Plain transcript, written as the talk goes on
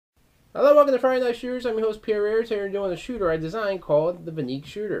Hello, welcome to Friday Night Shooters. I'm your host Pierre Ayers. Here doing a shooter I designed called the Viniq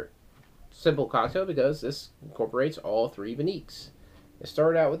Shooter. Simple cocktail because this incorporates all three Viniqs. It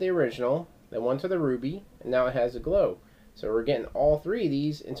started out with the original, then went to the Ruby, and now it has a Glow. So we're getting all three of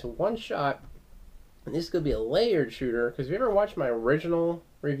these into one shot. And this is going to be a layered shooter because if you ever watched my original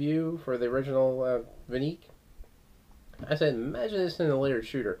review for the original Viniq, I said imagine this in a layered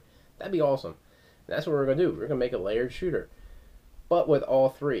shooter. That'd be awesome. And that's what we're going to do. We're going to make a layered shooter, but with all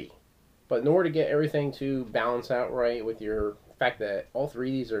three. But in order to get everything to balance out right with your fact that all three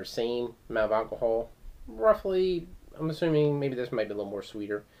of these are the same amount of alcohol, roughly, I'm assuming maybe this might be a little more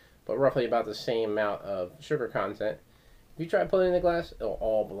sweeter, but roughly about the same amount of sugar content. If you try to put it in a glass, it'll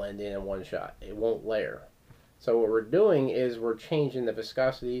all blend in one shot. It won't layer. So what we're doing is we're changing the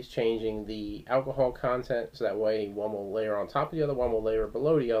viscosities, changing the alcohol content, so that way one will layer on top of the other, one will layer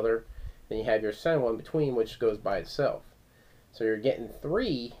below the other, then you have your center one between, which goes by itself. So you're getting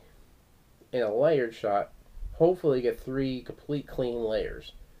three in a layered shot. Hopefully you get three complete clean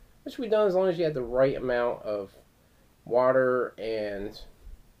layers, which will be done as long as you have the right amount of water and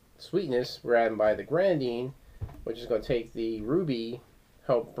sweetness. We're adding by the Grenadine, which is going to take the Ruby,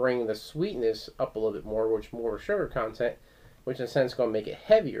 help bring the sweetness up a little bit more, which more sugar content, which in a sense is going to make it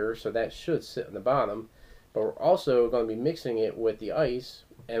heavier, so that should sit on the bottom. But we're also going to be mixing it with the ice,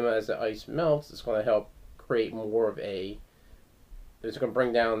 and as the ice melts, it's going to help create more of a, it's going to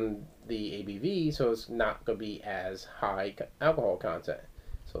bring down the ABV, so it's not going to be as high alcohol content.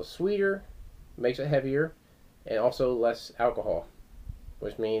 So sweeter, makes it heavier, and also less alcohol,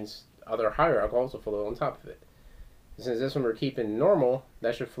 which means other higher alcohols will float on top of it. And since this one we're keeping normal,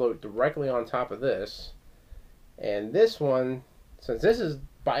 that should float directly on top of this. And this one, since this is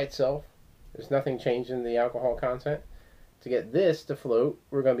by itself, there's nothing changing the alcohol content. To get this to float,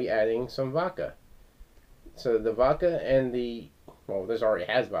 we're going to be adding some vodka. So the vodka and the, well, this already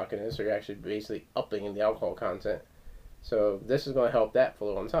has vodka in it, so you're actually basically upping the alcohol content. So this is going to help that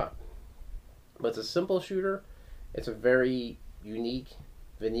float on top. But it's a simple shooter. It's a very unique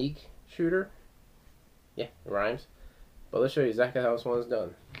Viniq shooter. Yeah, it rhymes. But let's show you exactly how this one's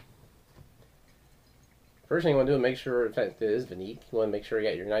done. First thing you want to do is make sure in fact it is Viniq. You want to make sure you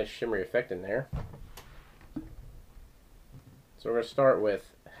got your nice shimmery effect in there. So we're going to start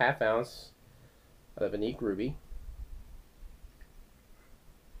with ½ ounce of the Viniq Ruby.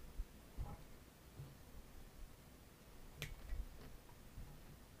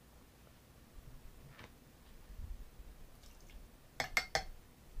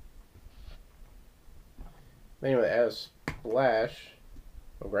 Then you want to add a splash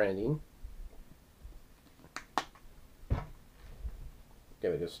of Grenadine.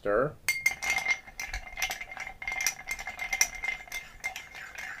 Give it a good stir.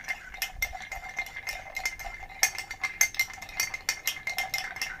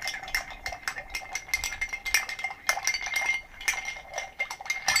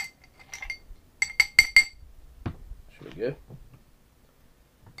 Should be good.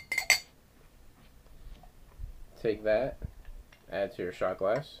 Take that, add to your shot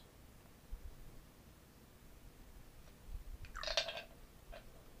glass.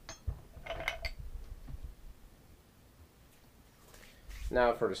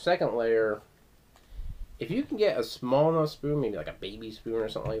 Now for the second layer, if you can get a small enough spoon, maybe like a baby spoon or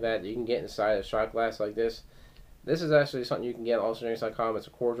something like that, you can get inside a shot glass like this. This is actually something you can get on allsterdrinks.com. It's a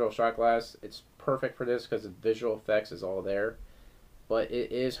cordial shot glass. It's perfect for this because the visual effects is all there. But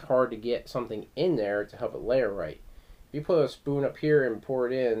it is hard to get something in there to help it layer right. If you put a spoon up here and pour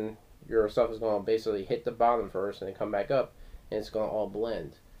it in, your stuff is going to basically hit the bottom first and then come back up, and it's going to all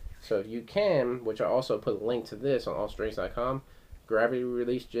blend. So if you can, which I also put a link to this on allsterdrinks.com, gravity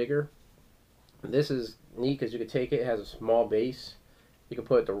release jigger. This is neat because you can take it, it has a small base. You can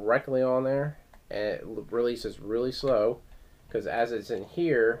put it directly on there and it releases really slow because as it's in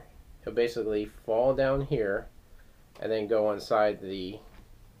here, it'll basically fall down here and then go inside the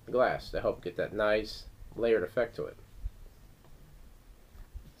glass to help get that nice layered effect to it.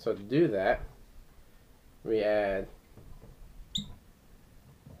 So to do that, we add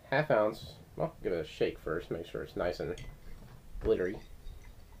 ½ ounce, well, give it a shake first, make sure it's nice and glittery.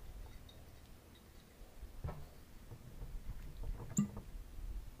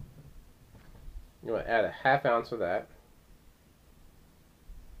 You want to add a ½ ounce of that.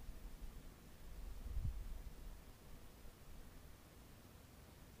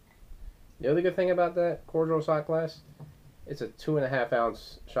 The other good thing about that cordial shot glass, it's a 2½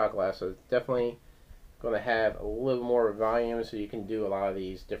 ounce shot glass, so it's definitely going to have a little more volume, so you can do a lot of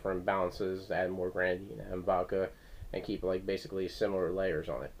these different balances, add more Grenadine and vodka, and keep like basically similar layers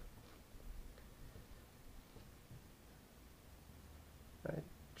on it. Right.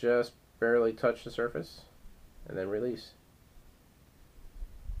 Just barely touch the surface, and then release.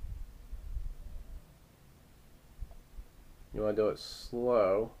 You want to do it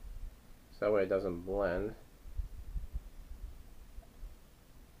slow, so that way it doesn't blend.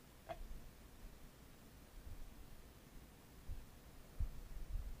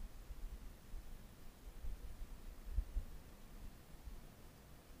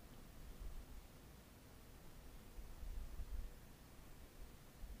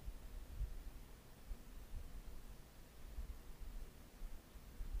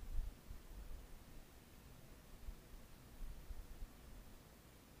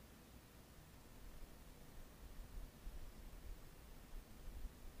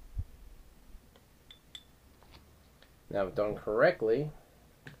 Now, if done correctly,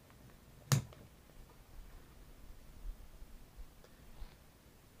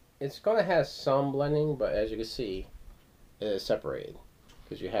 it's going to have some blending, but as you can see, it is separated.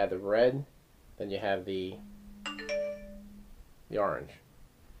 Because you have the red, then you have the orange.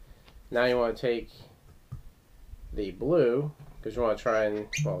 Now you want to take the blue, because you want to try and,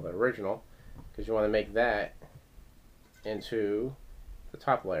 well, the original, because you want to make that into the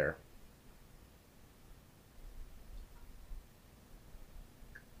top layer.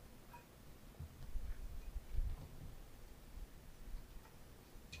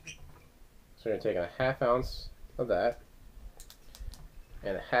 So you're going to take a ½ ounce of that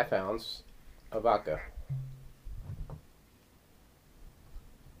and a ½ ounce of vodka.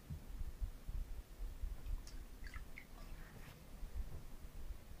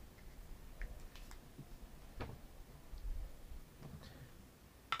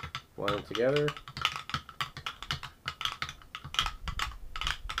 Blend them together.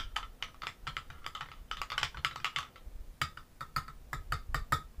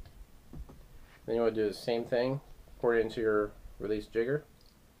 Then you want to do the same thing, pour it into your release jigger.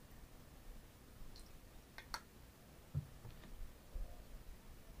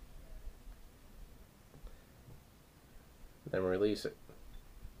 Then release it.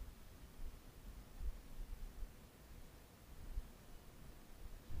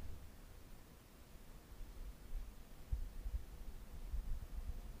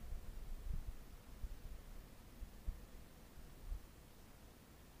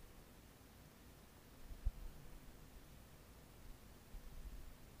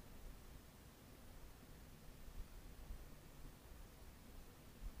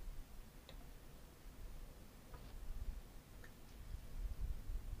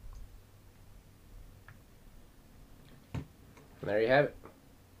 And there you have it,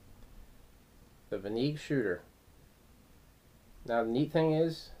 the Viniq Shooter. Now the neat thing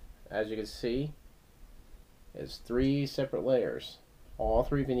is, as you can see, it's 3 separate layers. All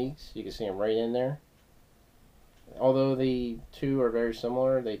 3 Viniqs, you can see them right in there. Although the 2 are very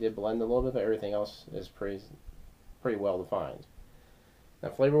similar, they did blend a little bit, but everything else is pretty well defined. Now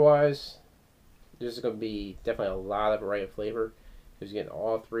flavor wise, there's going to be definitely a lot of variety of flavor, because you get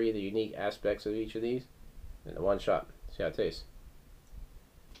all 3 of the unique aspects of each of these in one shot. See how it tastes.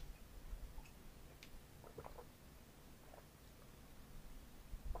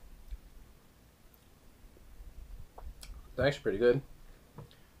 It's actually pretty good.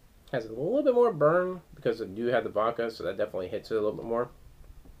 Has a little bit more burn because I do have the vodka, so that definitely hits it a little bit more.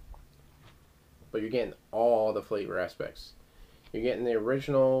 But you're getting all the flavor aspects. You're getting the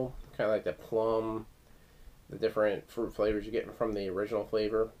original, kind of like the plum, the different fruit flavors you're getting from the original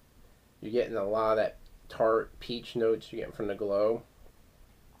flavor. You're getting a lot of that tart peach notes you're getting from the Glow.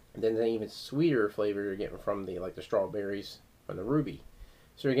 And then the even sweeter flavor you're getting from the the strawberries from the Ruby.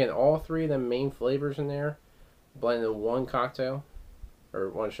 So you're getting all 3 of the main flavors in there, blended in one cocktail, or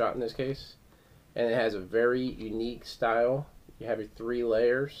one shot in this case. And it has a very unique style. You have your 3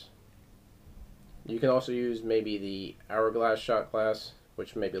 layers. You can also use maybe the hourglass shot glass,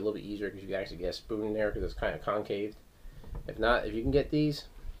 which may be a little bit easier because you can actually get a spoon in there because it's kind of concave. If not, if you can get these,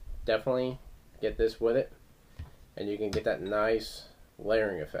 definitely get this with it, and you can get that nice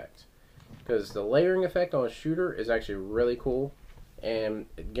layering effect. Because the layering effect on a shooter is actually really cool, and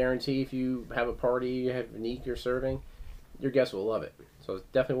I guarantee if you have a party, you have Viniq you're serving, your guests will love it. So it's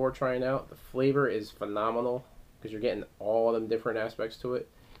definitely worth trying out. The flavor is phenomenal because you're getting all them different aspects to it.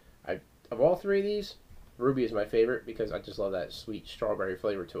 Of all 3 of these, Ruby is my favorite because I just love that sweet strawberry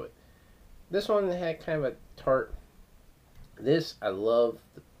flavor to it. This one had kind of a tart. This, I love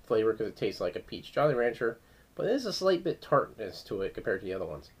the flavor because it tastes like a peach Jolly Rancher, but there's a slight bit tartness to it compared to the other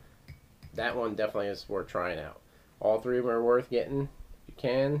ones. That one definitely is worth trying out. All 3 of them are worth getting. If you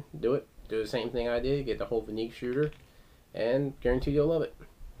can, do it. Do the same thing I did. Get the whole Viniq Shooter, and guarantee you'll love it.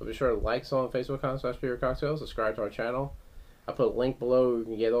 But be sure to like us on Facebook.com/PureCocktails. Subscribe to our channel. I'll put a link below where you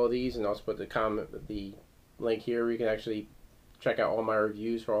can get all these, and also put the link here where you can actually check out all my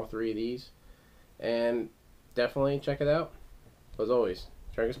reviews for all three of these. And definitely check it out. As always,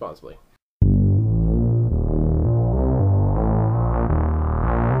 drink responsibly.